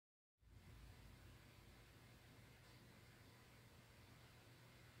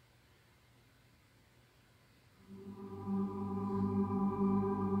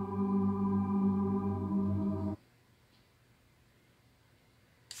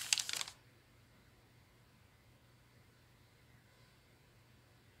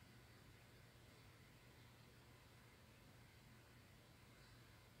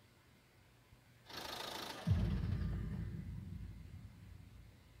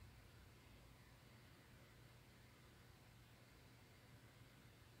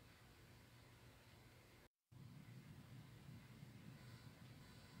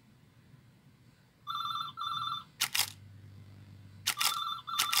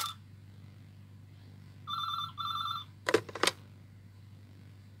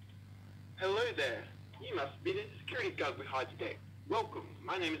Hello there. You must be the security guard we hired today. Welcome.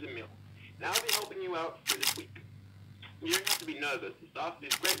 My name is Emil, and I'll be helping you out for this week. You don't have to be nervous. The staff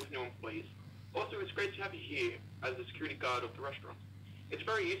is great with new employees. Also, it's great to have you here as the security guard of the restaurant. It's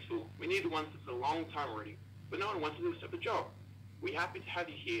very useful. We need the ones for a long time already, but no one wants to accept the job. We're happy to have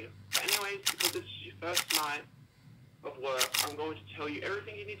you here. But anyways, because this is your first night of work, I'm going to tell you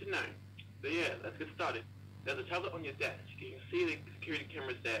everything you need to know. So yeah, let's get started. There's a tablet on your desk. You can see the security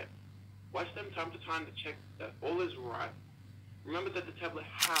cameras there. Watch them time to time to check that all is right. Remember that the tablet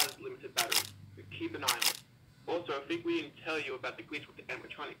has limited battery, so keep an eye on it. Also, I think we didn't tell you about the glitch with the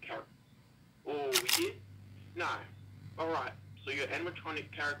animatronic characters. Oh, we did? No. Alright, so your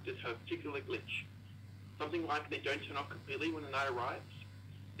animatronic characters have a particular glitch. Something like they don't turn off completely when the night arrives.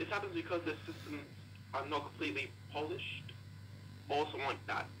 This happens because the systems are not completely polished, or something like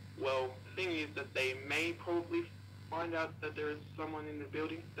that. Well, the thing is that they may probably find out that there is someone in the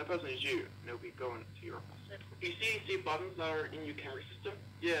building. That person is you, and they'll be going to your office. You see buttons that are in your camera system?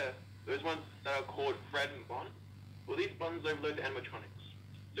 Yeah, those ones that are called Fred and Bon. Well, these buttons overload the animatronics.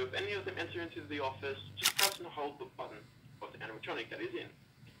 So if any of them enter into the office, just press and hold the button of the animatronic that is in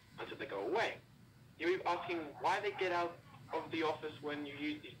until they go away. You may be asking why they get out of the office when you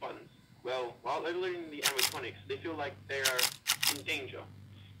use these buttons. Well, while overloading the animatronics, they feel like they are in danger,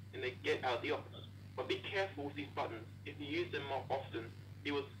 and they get out of the office. But be careful with these buttons. If you use them more often,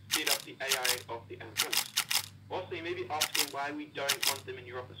 it will speed up the AI of the animatronics. Also, you may be asking why we don't want them in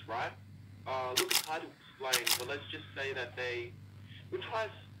your office, right? Look, it's hard to explain, but let's just say that we try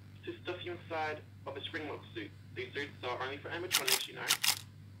to stuff you inside of a spring-lock suit. These suits are only for animatronics, you know.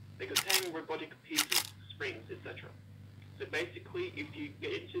 They contain robotic pieces, springs, etc. So basically, if you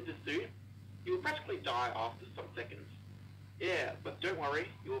get into the suit, you will practically die after some seconds. Yeah, but don't worry,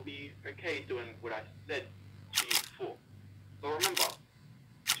 you will be okay doing what I said to you before. But remember,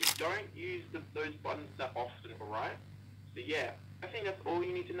 you don't use those buttons that often, alright? So yeah, I think that's all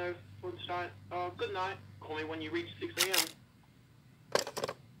you need to know for tonight. Good night. Call me when you reach 6 AM.